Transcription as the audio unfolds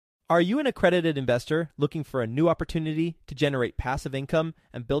Are you an accredited investor looking for a new opportunity to generate passive income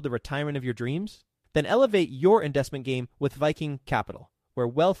and build the retirement of your dreams? Then elevate your investment game with Viking Capital, where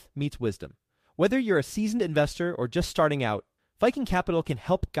wealth meets wisdom. Whether you're a seasoned investor or just starting out, Viking Capital can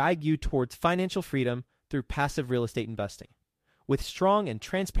help guide you towards financial freedom through passive real estate investing. With strong and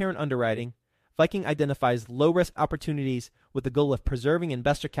transparent underwriting, Viking identifies low-risk opportunities with the goal of preserving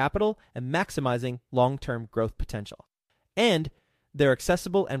investor capital and maximizing long-term growth potential. And their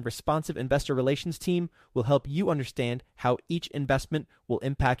accessible and responsive investor relations team will help you understand how each investment will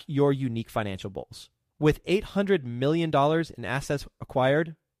impact your unique financial goals. With $800 million in assets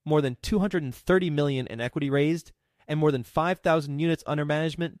acquired, more than $230 million in equity raised, and more than 5,000 units under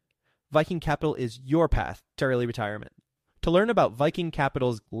management, Viking Capital is your path to early retirement. To learn about Viking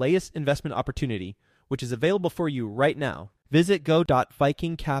Capital's latest investment opportunity, which is available for you right now, visit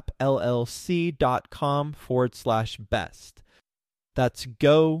go.vikingcapllc.com/best. That's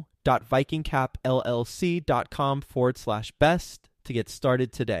go.vikingcapllc.com/best to get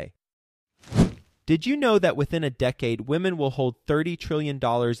started today. Did you know that within a decade, women will hold $30 trillion in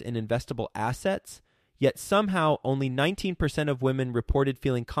investable assets? Yet somehow only 19% of women reported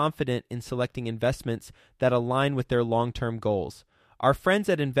feeling confident in selecting investments that align with their long-term goals. Our friends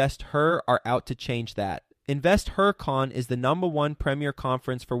at InvestHer are out to change that. InvestHerCon is the #1 premier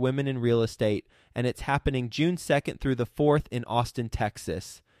conference for women in real estate, and it's happening June 2nd through the 4th in Austin,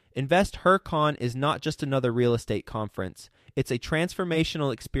 Texas. InvestHerCon is not just another real estate conference. It's a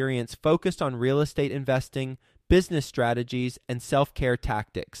transformational experience focused on real estate investing, business strategies, and self-care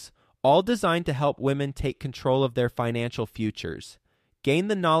tactics, all designed to help women take control of their financial futures. Gain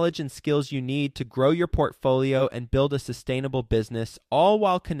the knowledge and skills you need to grow your portfolio and build a sustainable business, all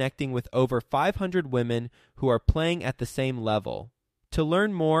while connecting with over 500 women who are playing at the same level. To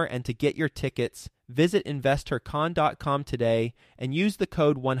learn more and to get your tickets, visit InvestHerCon.com today and use the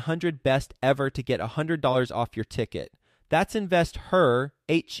code 100BESTEVER to get $100 off your ticket. That's InvestHer,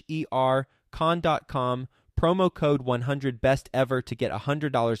 H-E-R, con.com, promo code 100BESTEVER to get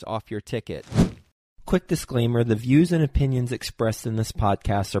 $100 off your ticket. Quick disclaimer, the views and opinions expressed in this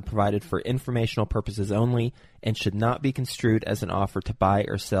podcast are provided for informational purposes only and should not be construed as an offer to buy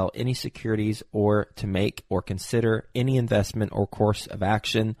or sell any securities or to make or consider any investment or course of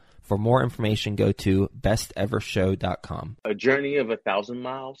action. For more information, go to bestevershow.com. A journey of 1,000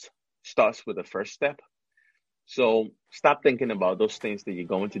 miles starts with the first step. So stop thinking about those things that you're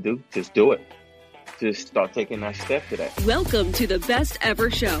going to do. Just do it. Just start taking that step today. Welcome to the Best Ever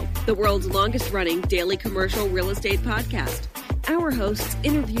Show, the world's longest running daily commercial real estate podcast. Our hosts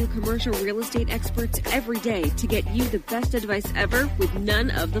interview commercial real estate experts every day to get you the best advice ever with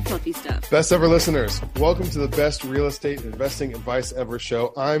none of the fluffy stuff. Best ever listeners, welcome to the Best Real Estate Investing Advice Ever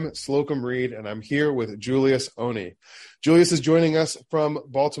Show. I'm Slocum Reed, and I'm here with Julius Oni. Julius is joining us from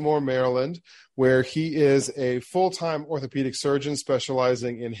Baltimore, Maryland, where he is a full-time orthopedic surgeon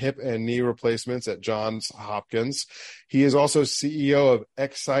specializing in hip and knee replacements at Johns Hopkins. He is also CEO of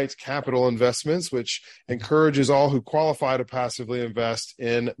Excite Capital Investments, which encourages all who qualify to passively invest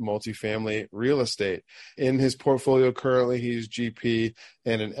in multifamily real estate. In his portfolio currently, he's GP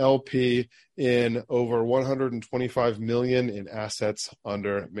and an LP in over $125 million in assets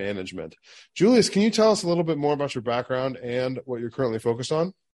under management. Julius, can you tell us a little bit more about your background and what you're currently focused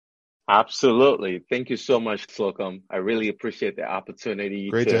on? Absolutely. Thank you so much, Slocum. I really appreciate the opportunity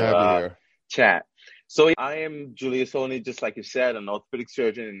Great to have you here. Chat. So I am Julius Oni, just like you said, an orthopedic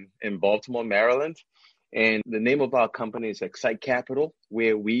surgeon in Baltimore, Maryland. And the name of our company is Excite Capital,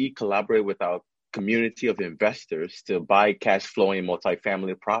 where we collaborate with our community of investors to buy cash flowing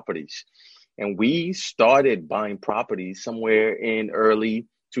multifamily properties. And we started buying properties somewhere in early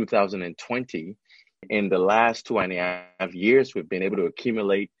 2020. In the last 2.5 years, we've been able to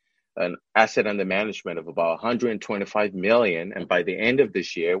accumulate an asset under management of about $125 million. And by the end of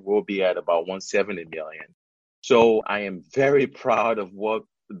this year, we'll be at about $170 million. So I am very proud of what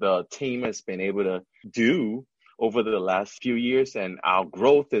the team has been able to do over the last few years. And our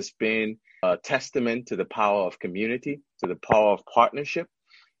growth has been a testament to the power of community, to the power of partnership,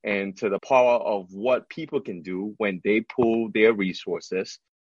 and to the power of what people can do when they pool their resources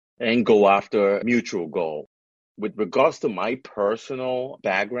and go after a mutual goal. With regards to my personal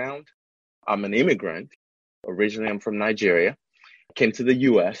background, I'm an immigrant. Originally, I'm from Nigeria. I came to the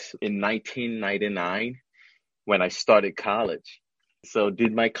U.S. in 1999 when I started college. So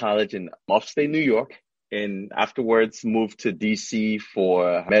did my college in upstate New York, and afterwards moved to D.C.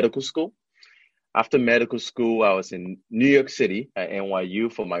 for medical school. After medical school, I was in New York City at NYU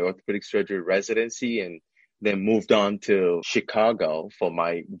for my orthopedic surgery residency, and then moved on to Chicago for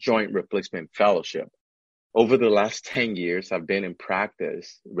my joint replacement fellowship. Over the last 10 years, I've been in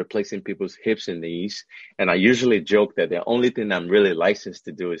practice replacing people's hips and knees. And I usually joke that the only thing I'm really licensed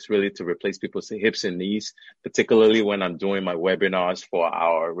to do is really to replace people's hips and knees, particularly when I'm doing my webinars for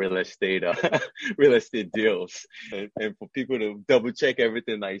our real estate deals, and for people to double check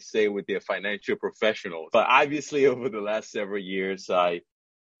everything I say with their financial professionals. But obviously, over the last several years, I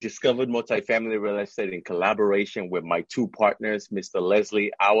discovered multifamily real estate in collaboration with my two partners, Mr.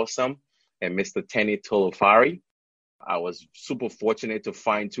 Leslie Awasam and Mr. Tenny Tolofari. I was super fortunate to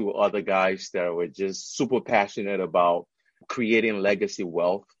find two other guys that were just super passionate about creating legacy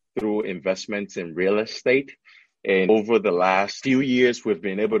wealth through investments in real estate. And over the last few years, we've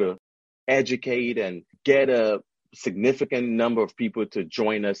been able to educate and get a significant number of people to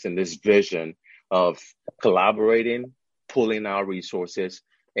join us in this vision of collaborating, pooling our resources,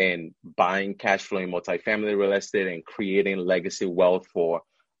 and buying cash flowing multifamily real estate and creating legacy wealth for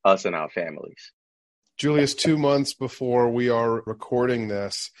us and our families. Julius, 2 months before we are recording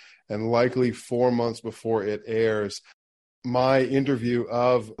this, and likely 4 months before it airs, my interview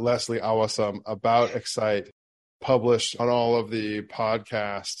of Leslie Awasam about Excite published on all of the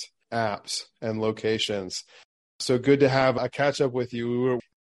podcast apps and locations. So good to have a catch up with you.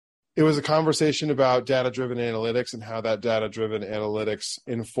 It was a conversation about data-driven analytics and how that data-driven analytics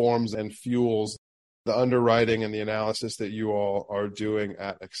informs and fuels the underwriting and the analysis that you all are doing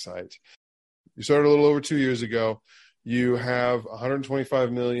at Excite. You started a little over 2 years ago. You have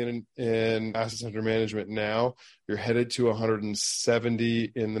 $125 million in assets under management now. You're headed to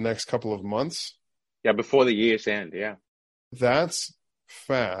 170 in the next couple of months. Yeah, before the year's end, yeah. That's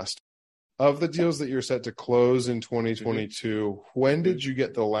fast. Of the deals that you're set to close in 2022, when did you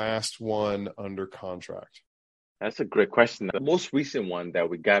get the last one under contract? That's a great question. The most recent one that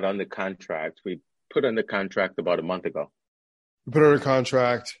we got under contract, we put under contract about a month ago. You put under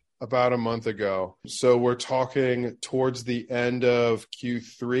contract about a month ago. So we're talking towards the end of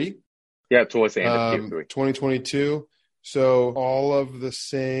Q3. Yeah, towards the end of Q3. 2022. So all of the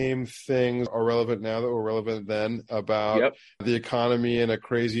same things are relevant now that were relevant then about the economy and a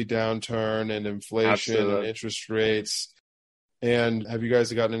crazy downturn and inflation and interest rates. And have you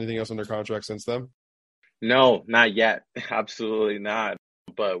guys gotten anything else under contract since then? No, not yet. Absolutely not.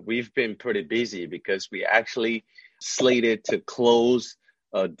 But we've been pretty busy because we actually slated to close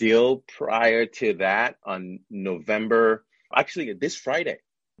a deal prior to that on this Friday.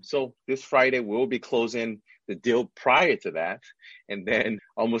 So this Friday, we'll be closing the deal prior to that. And then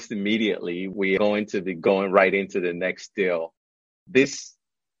almost immediately, we are going to be going right into the next deal. This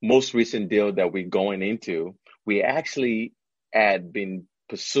most recent deal that we're going into, we actually had been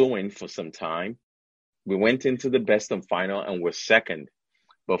pursuing for some time. We went into the best and final and we're second.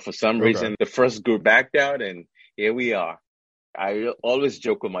 But for some reason, the first group backed out and here we are. I always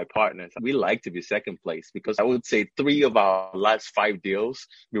joke with my partners. We like to be second place because I would say 3 of our last 5 deals,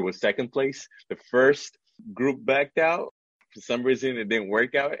 we were second place. The first group backed out. For some reason, it didn't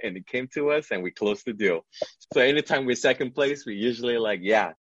work out and it came to us and we closed the deal. So anytime we're second place, we usually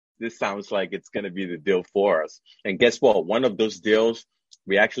this sounds like it's going to be the deal for us. And guess what? One of those deals,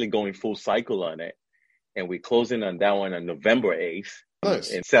 we're actually going full cycle on it. And we're closing on that one on November 8th.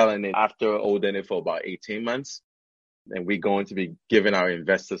 Nice. And selling it after holding it for about 18 months. And we're going to be giving our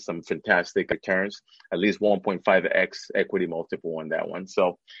investors some fantastic returns, at least 1.5x equity multiple on that one.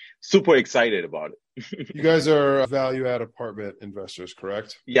 So super excited about it. You guys are value-add apartment investors,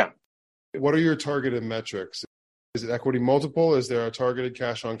 correct? Yeah. What are your targeted metrics? Is it equity multiple? Is there a targeted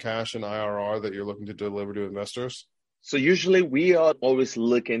cash on cash and IRR that you're looking to deliver to investors? So usually we are always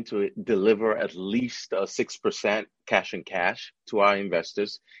looking to deliver at least a 6% cash and cash to our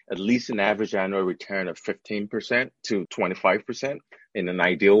investors, at least an average annual return of 15% to 25% in an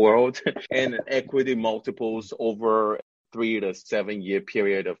ideal world, and equity multiples over 3 to 7 year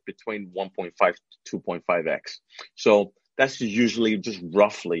period of between 1.5 to 2.5x. So that's usually just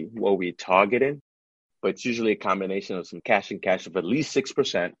roughly what we're targeting, but it's usually a combination of some cash and cash of at least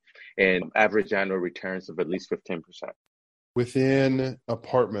 6%. And average annual returns of at least 15%. Within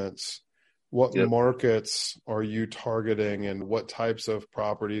apartments, what markets are you targeting and what types of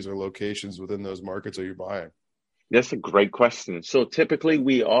properties or locations within those markets are you buying? That's a great question. So typically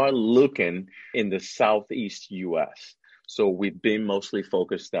we are looking in the Southeast U.S. So we've been mostly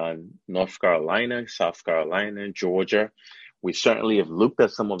focused on North Carolina, South Carolina, Georgia. We certainly have looked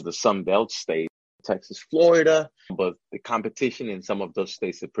at some of the Sun Belt states, Texas, Florida, but the competition in some of those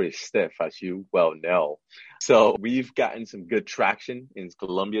states is pretty stiff, as you well know. So we've gotten some good traction in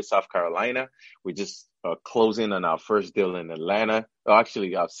Columbia, South Carolina. We just closing on our first deal in Atlanta, or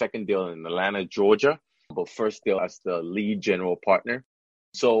actually our second deal in Atlanta, Georgia, but first deal as the lead general partner.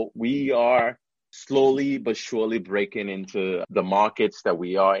 So we are slowly but surely breaking into the markets that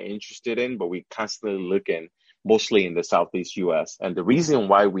we are interested in, but we constantly looking mostly in the Southeast US. And the reason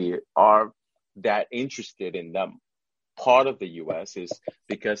why we are that interested in that part of the US is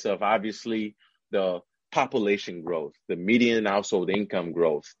because of obviously the population growth, the median household income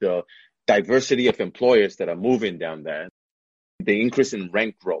growth, the diversity of employers that are moving down there, the increase in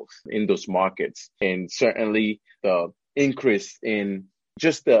rent growth in those markets, and certainly the increase in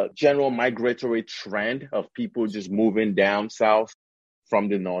just the general migratory trend of people just moving down south from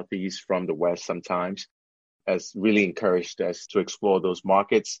the Northeast, from the West sometimes, has really encouraged us to explore those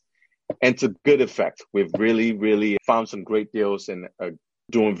markets. And to good effect, we've really, really found some great deals and are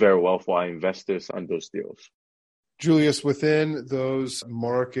doing very well for our investors on those deals. Julius, within those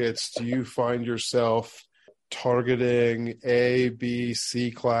markets, do you find yourself targeting A, B,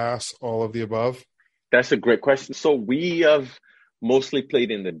 C class, all of the above? That's a great question. So we have mostly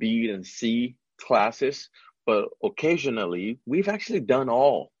played in the B and C classes, but occasionally we've actually done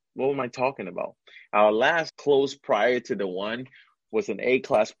all. What am I talking about? Our last close prior to the one was an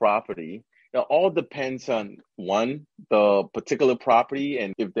A-class property. It all depends on, one, the particular property,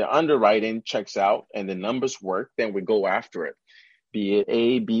 and if the underwriting checks out and the numbers work, then we go after it, be it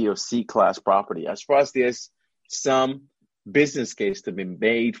A, B, or C-class property. As far as there's some business case to be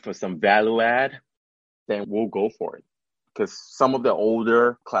made for some value add, then we'll go for it. Because some of the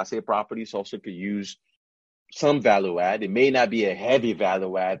older Class A properties also could use some value add. It may not be a heavy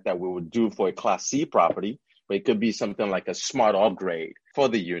value add that we would do for a Class C property, but it could be something like a smart upgrade for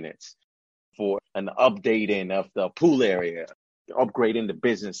the units, for an updating of the pool area, upgrading the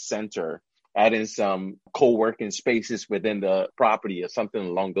business center, adding some co-working spaces within the property or something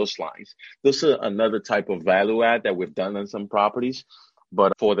along those lines. Those are another type of value add that we've done on some properties.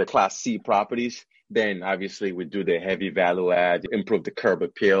 But for the Class C properties, then obviously we do the heavy value add, improve the curb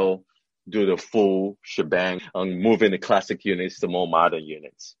appeal, do the full shebang on moving the classic units to more modern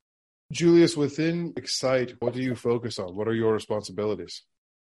units. Julius, within Excite, what do you focus on? What are your responsibilities?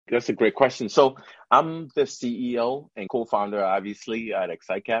 That's a great question. So I'm the CEO and co-founder, obviously, at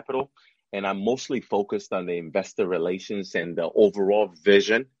Excite Capital, and I'm mostly focused on the investor relations and the overall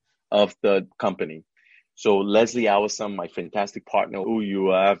vision of the company. So Leslie Allison, my fantastic partner who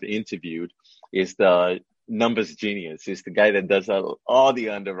you have interviewed, is the numbers genius. He's the guy that does all the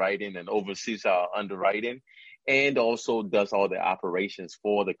underwriting and oversees our underwriting and also does all the operations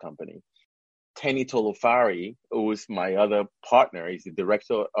for the company. Tenny Tolofari, who is my other partner, he's the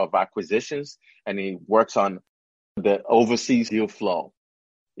director of acquisitions, and he works on the overseas deal flow.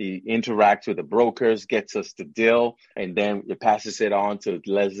 He interacts with the brokers, gets us the deal, and then he passes it on to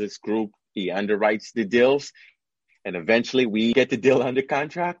Leslie's group. He underwrites the deals, and eventually we get the deal under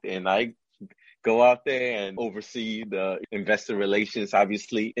contract, and I go out there and oversee the investor relations,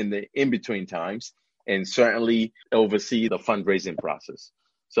 obviously, in the in-between times, and certainly oversee the fundraising process.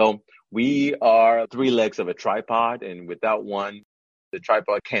 So we are three legs of a tripod, and without one, the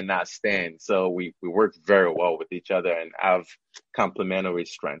tripod cannot stand. So we work very well with each other and have complementary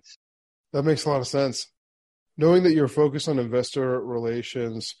strengths. That makes a lot of sense. Knowing that you're focused on investor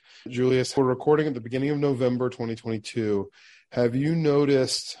relations, Julius, we're recording at the beginning of November 2022. Have you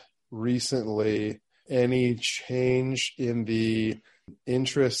noticed recently any change in the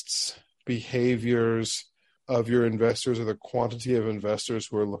interests, behaviors of your investors or the quantity of investors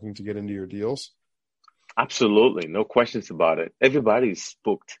who are looking to get into your deals? Absolutely. No questions about it. Everybody's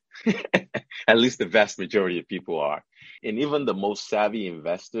spooked. At least the vast majority of people are. And even the most savvy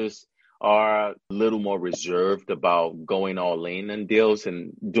investors are a little more reserved about going all in on deals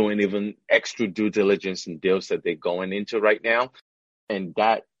and doing even extra due diligence in deals that they're going into right now. And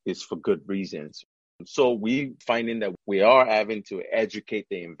that is for good reasons. So we finding that we are having to educate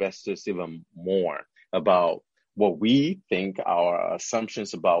the investors even more about what we think our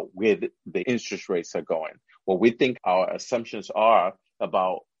assumptions about where the interest rates are going, what we think our assumptions are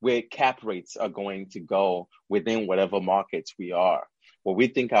about where cap rates are going to go within whatever markets we are, what we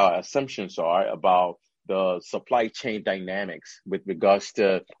think our assumptions are about the supply chain dynamics with regards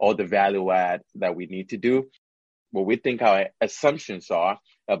to all the value add that we need to do, what we think our assumptions are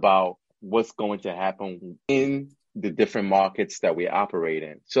about what's going to happen in the different markets that we operate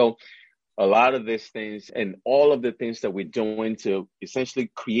in. So a lot of these things and all of the things that we're doing to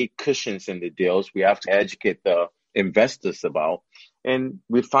essentially create cushions in the deals, we have to educate the investors about. And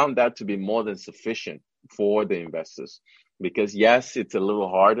we found that to be more than sufficient for the investors. Because yes, it's a little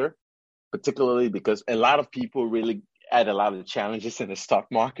harder, particularly because a lot of people really had a lot of challenges in the stock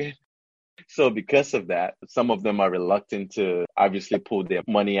market. So because of that, some of them are reluctant to obviously pull their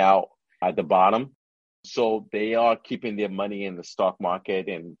money out at the bottom. So they are keeping their money in the stock market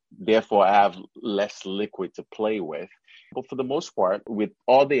and therefore have less liquid to play with. But for the most part, with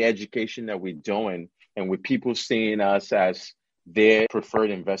all the education that we're doing and with people seeing us as their preferred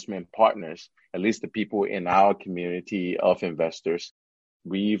investment partners, at least the people in our community of investors,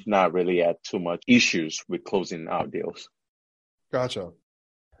 we've not really had too much issues with closing our deals. Gotcha.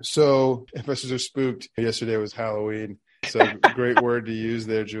 So investors are spooked. Yesterday was Halloween. So great word to use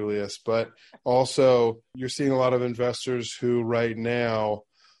there, Julius. But also you're seeing a lot of investors who right now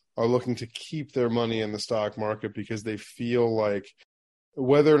are looking to keep their money in the stock market because they feel like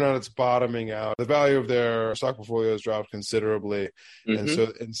whether or not it's bottoming out, the value of their stock portfolio has dropped considerably. Mm-hmm. And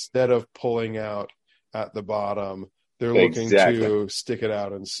so instead of pulling out at the bottom, they're looking to stick it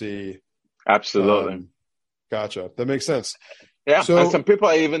out and see. Absolutely. Gotcha. That makes sense. Yeah. So, and some people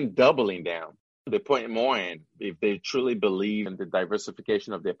are even doubling down. They're putting more in if they truly believe in the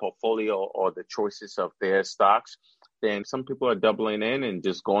diversification of their portfolio or the choices of their stocks. Then some people are doubling in and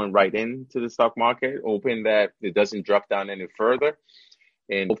just going right into the stock market, hoping that it doesn't drop down any further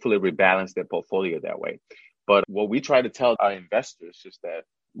and hopefully rebalance their portfolio that way. But what we try to tell our investors is that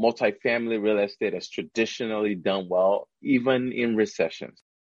multifamily real estate has traditionally done well, even in recessions.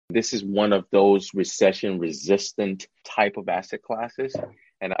 This is one of those recession-resistant type of asset classes.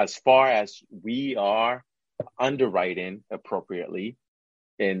 And as far as we are underwriting appropriately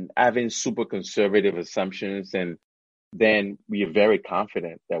and having super conservative assumptions, and then we are very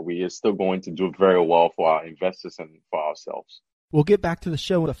confident that we are still going to do very well for our investors and for ourselves. We'll get back to the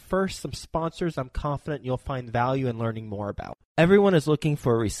show, but first, some sponsors I'm confident you'll find value in learning more about. Everyone is looking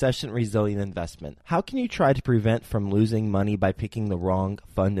for a recession-resilient investment. How can you try to prevent from losing money by picking the wrong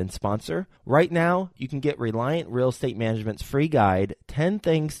fund and sponsor? Right now, you can get Reliant Real Estate Management's free guide, 10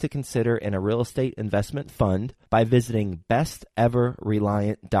 Things to Consider in a Real Estate Investment Fund, by visiting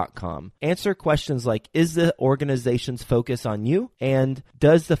besteverreliant.com. Answer questions like, is the organization's focus on you? And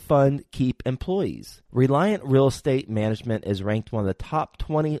does the fund keep employees? Reliant Real Estate Management is ranked one of the top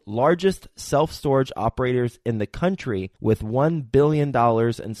 20 largest self-storage operators in the country with $1 billion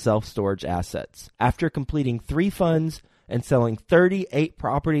in self-storage assets. After completing 3 funds and selling 38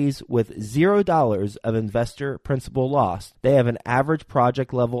 properties with $0 of investor principal loss, they have an average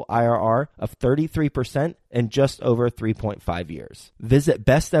project level IRR of 33% in just over 3.5 years. Visit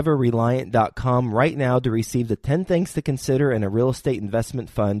besteverreliant.com right now to receive the 10 things to consider in a real estate investment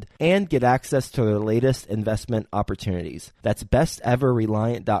fund and get access to their latest investment opportunities. That's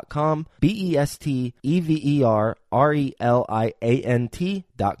besteverreliant.com,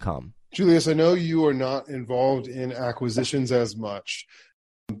 besteverreliant.com. Julius, I know you are not involved in acquisitions as much,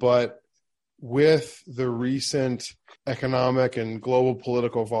 but with the recent economic and global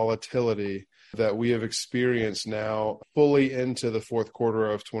political volatility that we have experienced now fully into the fourth quarter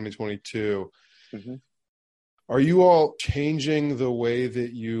of 2022, are you all changing the way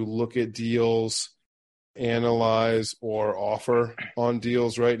that you look at deals, analyze, or offer on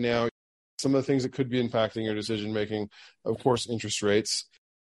deals right now? Some of the things that could be impacting your decision-making, of course, interest rates,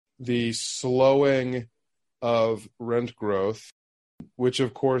 the slowing of rent growth, which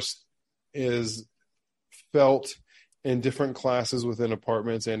of course is felt in different classes within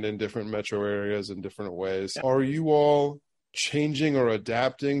apartments and in different metro areas in different ways. Yeah. Are you all changing or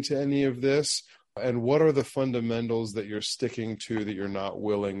adapting to any of this? And what are the fundamentals that you're sticking to that you're not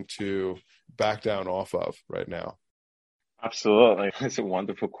willing to back down off of right now? Absolutely. That's a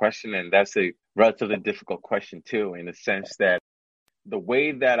wonderful question. And that's a relatively difficult question too, in the sense that the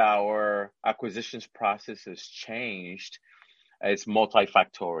way that our acquisitions process has changed is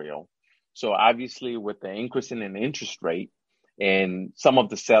multifactorial. So obviously with the increase in an interest rate and some of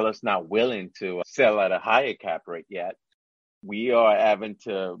the sellers not willing to sell at a higher cap rate yet, we are having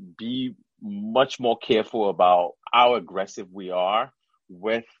to be much more careful about how aggressive we are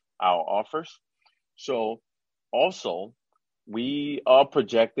with our offers. So also, we are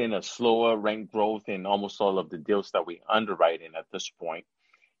projecting a slower rent growth in almost all of the deals that we underwrite in at this point.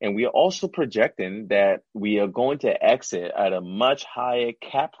 And we are also projecting that we are going to exit at a much higher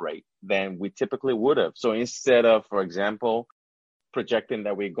cap rate than we typically would have. So instead of, for example, projecting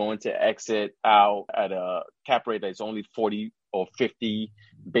that we're going to exit out at a cap rate that's only 40 or 50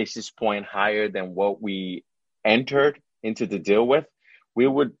 basis point higher than what we entered into the deal with, we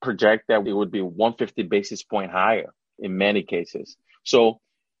would project that it would be 150 basis point higher in many cases. So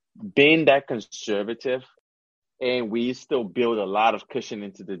being that conservative, and we still build a lot of cushion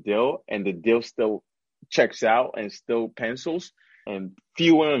into the deal, and the deal still checks out and still pencils, and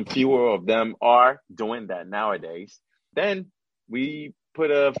fewer of them are doing that nowadays, then we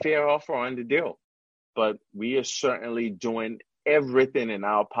put a fair offer on the deal. But we are certainly doing everything in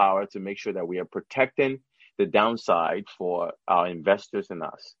our power to make sure that we are protecting the downside for our investors and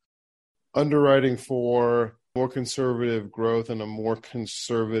us. Underwriting for more conservative growth and a more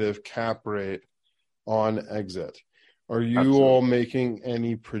conservative cap rate on exit. Are you Absolutely. all making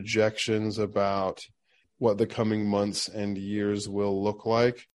any projections about what the coming months and years will look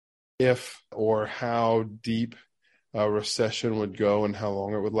like, if or how deep a recession would go and how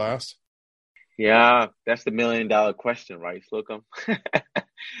long it would last? Yeah, that's the $1 million question, right, Slocum?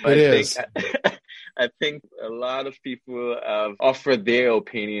 I think a lot of people have offered their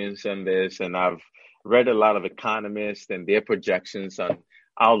opinions on this, and I've read a lot of economists and their projections on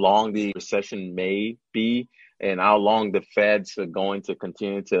how long the recession may be and how long the Feds are going to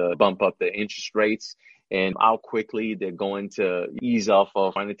continue to bump up the interest rates and how quickly they're going to ease off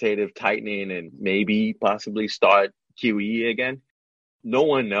of quantitative tightening and maybe possibly start QE again. No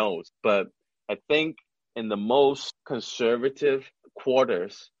one knows, but I think in the most conservative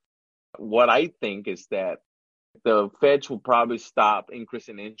quarters, what I think is that the Feds will probably stop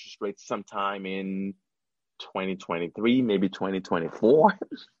increasing interest rates sometime in 2023, maybe 2024.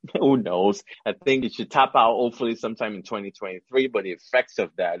 Who knows? I think it should top out hopefully sometime in 2023, but the effects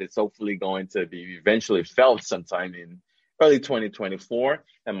of that is hopefully going to be eventually felt sometime in early 2024.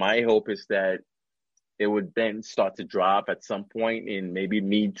 And my hope is that it would then start to drop at some point in maybe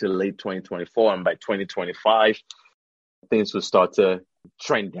mid to late 2024. And by 2025, things will start to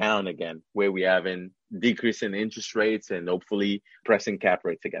trend down again, where we have a decrease in interest rates and hopefully pressing cap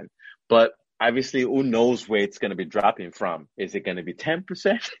rates again. But obviously, who knows where it's going to be dropping from? Is it going to be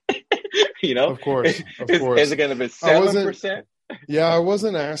 10%? Of course. Is it going to be 7%? Yeah, I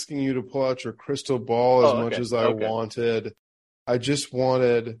wasn't asking you to pull out your crystal ball as much as I wanted. I just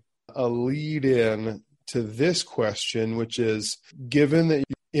wanted a lead in to this question, which is, given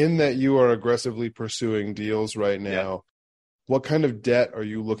that you are aggressively pursuing deals right now, what kind of debt are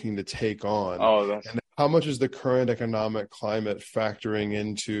you looking to take on? And how much is the current economic climate factoring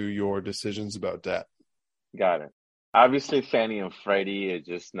into your decisions about debt? Got it. Obviously, Fannie and Freddie are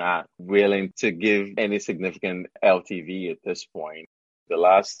just not willing to give any significant LTV at this point. The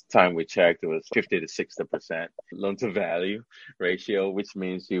last time we checked, it was 50 to 60% loan to value ratio, which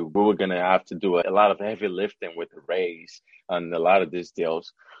means we were going to have to do a lot of heavy lifting with the raise on a lot of these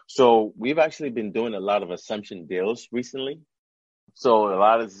deals. So we've actually been doing a lot of assumption deals recently. So a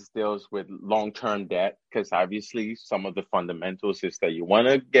lot of these deals with long-term debt, because obviously some of the fundamentals is that you want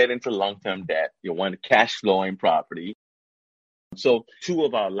to get into long-term debt. You want a cash flowing property. So 2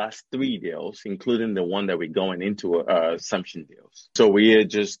 of our last 3 deals, including the one that we're going into, are assumption deals. So we are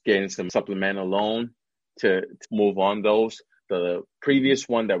just getting some supplemental loan to move on those. The previous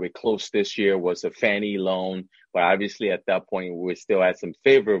one that we closed this year was a Fannie loan, but obviously at that point we still had some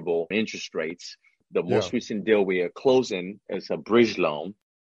favorable interest rates. The most recent deal we are closing is a bridge loan,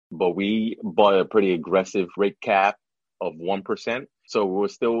 but we bought a pretty aggressive rate cap of 1%. So we were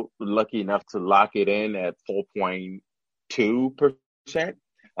still lucky enough to lock it in at 4.2%.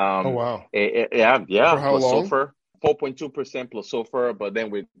 Oh, wow. Yeah. For how plus long? SOFR, 4.2% plus SOFR, but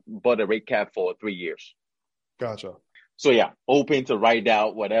then we bought a rate cap for 3 years. Gotcha. So hoping to ride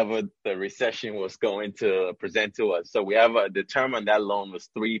out whatever the recession was going to present to us. So we have determined that loan was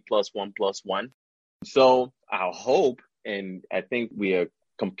 3 plus 1 plus 1. So our hope, and I think we are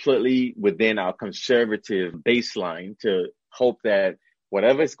completely within our conservative baseline to hope that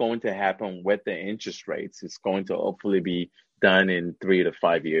whatever is going to happen with the interest rates is going to hopefully be done in 3 to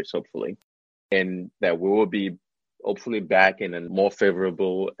 5 years, hopefully. And that we will be hopefully back in a more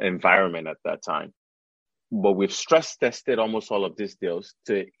favorable environment at that time. But we've stress tested almost all of these deals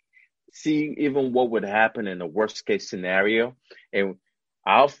to see even what would happen in the worst case scenario. And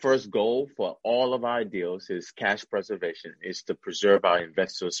our first goal for all of our deals is cash preservation, is to preserve our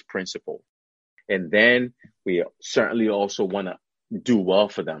investors' principal. And then we certainly also want to do well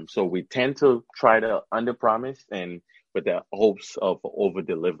for them. So we tend to try to underpromise and with the hopes of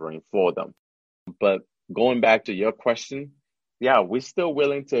over-delivering for them. But going back to your question, we're still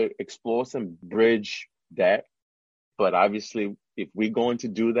willing to explore some bridge debt. But obviously, if we're going to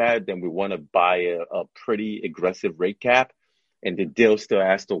do that, then we want to buy a pretty aggressive rate cap. And the deal still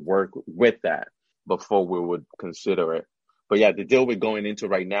has to work with that before we would consider it. But the deal we're going into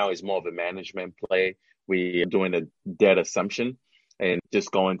right now is more of a management play. We're doing a debt assumption and just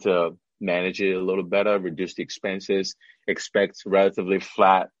going to manage it a little better, reduce the expenses, expect relatively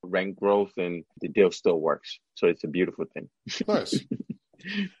flat rent growth, and the deal still works. So it's a beautiful thing. Nice.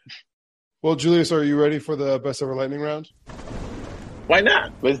 Well, Julius, are you ready for the best ever lightning round? Why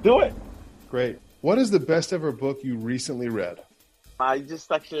not? Let's do it. Great. What is the best ever book you recently read? I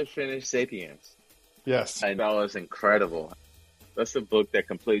just actually finished Sapiens. Yes. And that was incredible. That's a book that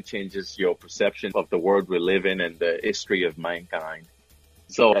completely changes your perception of the world we live in and the history of mankind.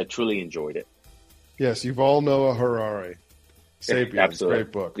 So I truly enjoyed it. Yes, Yuval Noah Harari. Sapiens, Absolutely.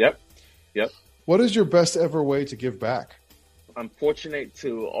 Great book. Yep. What is your best ever way to give back? I'm fortunate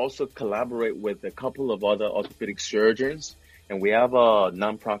to also collaborate with a couple of other orthopedic surgeons. And we have a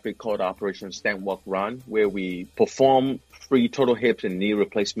nonprofit called Operation Stand Walk Run, where we perform free total hips and knee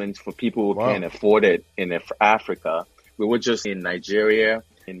replacements for people who can't afford it in Africa. We were just in Nigeria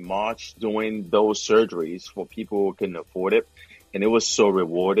in March doing those surgeries for people who couldn't afford it. And it was so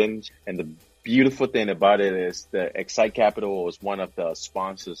rewarding. And the beautiful thing about it is that Excite Capital was one of the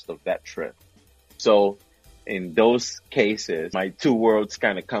sponsors of that trip. So in those cases, my two worlds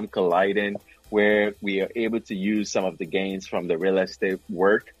kind of come colliding, where we are able to use some of the gains from the real estate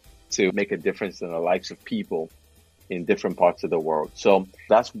work to make a difference in the lives of people in different parts of the world. So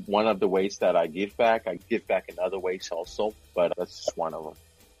that's one of the ways that I give back. I give back in other ways also, but that's just one of them.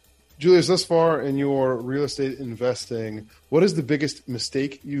 Julius, thus far in your real estate investing, what is the biggest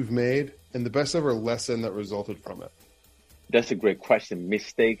mistake you've made and the best ever lesson that resulted from it? That's a great question.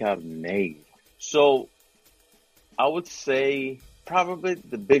 Mistake I've made. So I would say probably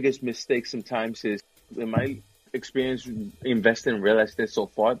the biggest mistake sometimes is, in my experience investing in real estate so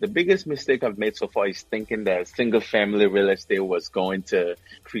far, the biggest mistake I've made so far is thinking that single family real estate was going to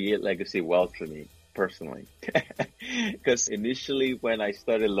create legacy wealth for me personally. Because initially when I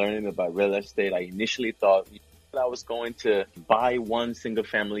started learning about real estate, I initially thought I was going to buy one single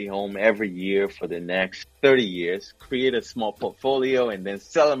family home every year for the next 30 years, create a small portfolio, and then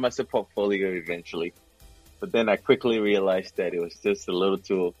sell them as a portfolio eventually. But then I quickly realized that it was just a little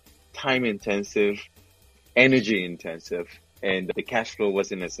too time intensive, energy intensive, and the cash flow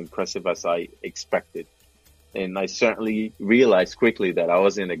wasn't as impressive as I expected. And I certainly realized quickly that I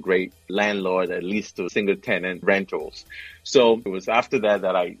wasn't a great landlord, at least to single tenant rentals. So it was after that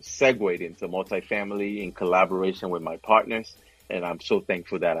that I segued into multifamily in collaboration with my partners. And I'm so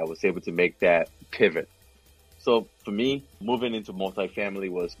thankful that I was able to make that pivot. So for me, moving into multifamily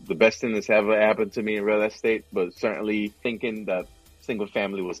was the best thing that's ever happened to me in real estate. But certainly thinking that single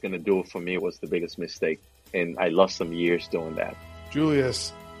family was going to do it for me was the biggest mistake. And I lost some years doing that.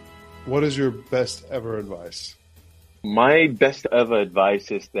 Julius, what is your best ever advice? My best ever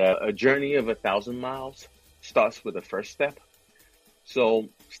advice is that a journey of 1,000 miles starts with the first step. So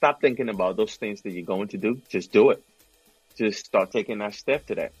stop thinking about those things that you're going to do. Just do it. Just start taking that step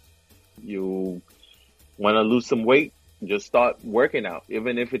today. You want to lose some weight? Just start working out,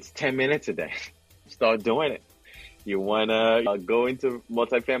 even if it's 10 minutes a day. Start doing it. You want to go into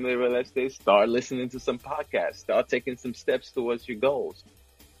multifamily real estate? Start listening to some podcasts. Start taking some steps towards your goals.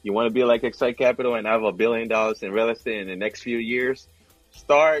 You want to be like Excite Capital and have $1 billion in real estate in the next few years?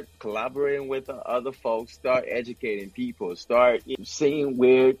 Start collaborating with other folks. Start educating people. Start seeing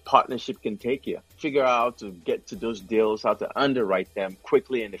where partnership can take you. Figure out how to get to those deals, how to underwrite them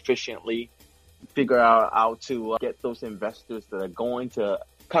quickly and efficiently. Figure out how to get those investors that are going to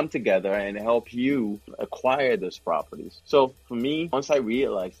come together and help you acquire those properties. So for me, once I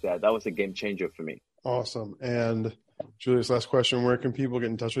realized that, that was a game changer for me. Awesome. And Julius, last question, where can people get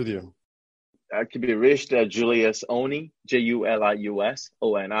in touch with you? I can be reached at Julius Oni,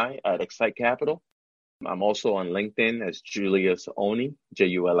 JuliusOni at Excite Capital. I'm also on LinkedIn as Julius Oni,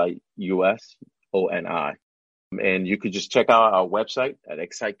 JuliusOni. And you could just check out our website at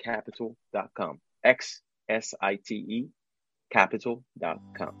excitecapital.com, XSITE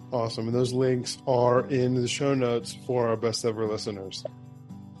capital.com. Awesome. And those links are in the show notes for our best ever listeners.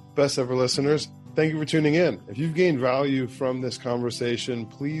 Best ever listeners, thank you for tuning in. If you've gained value from this conversation,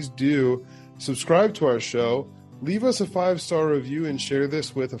 please do subscribe to our show, leave us a 5-star review, and share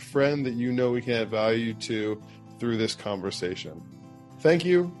this with a friend that you know we can add value to through this conversation. Thank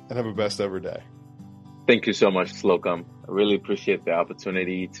you, and have a best ever day. Thank you so much, Slocum. I really appreciate the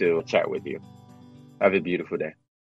opportunity to chat with you. Have a beautiful day.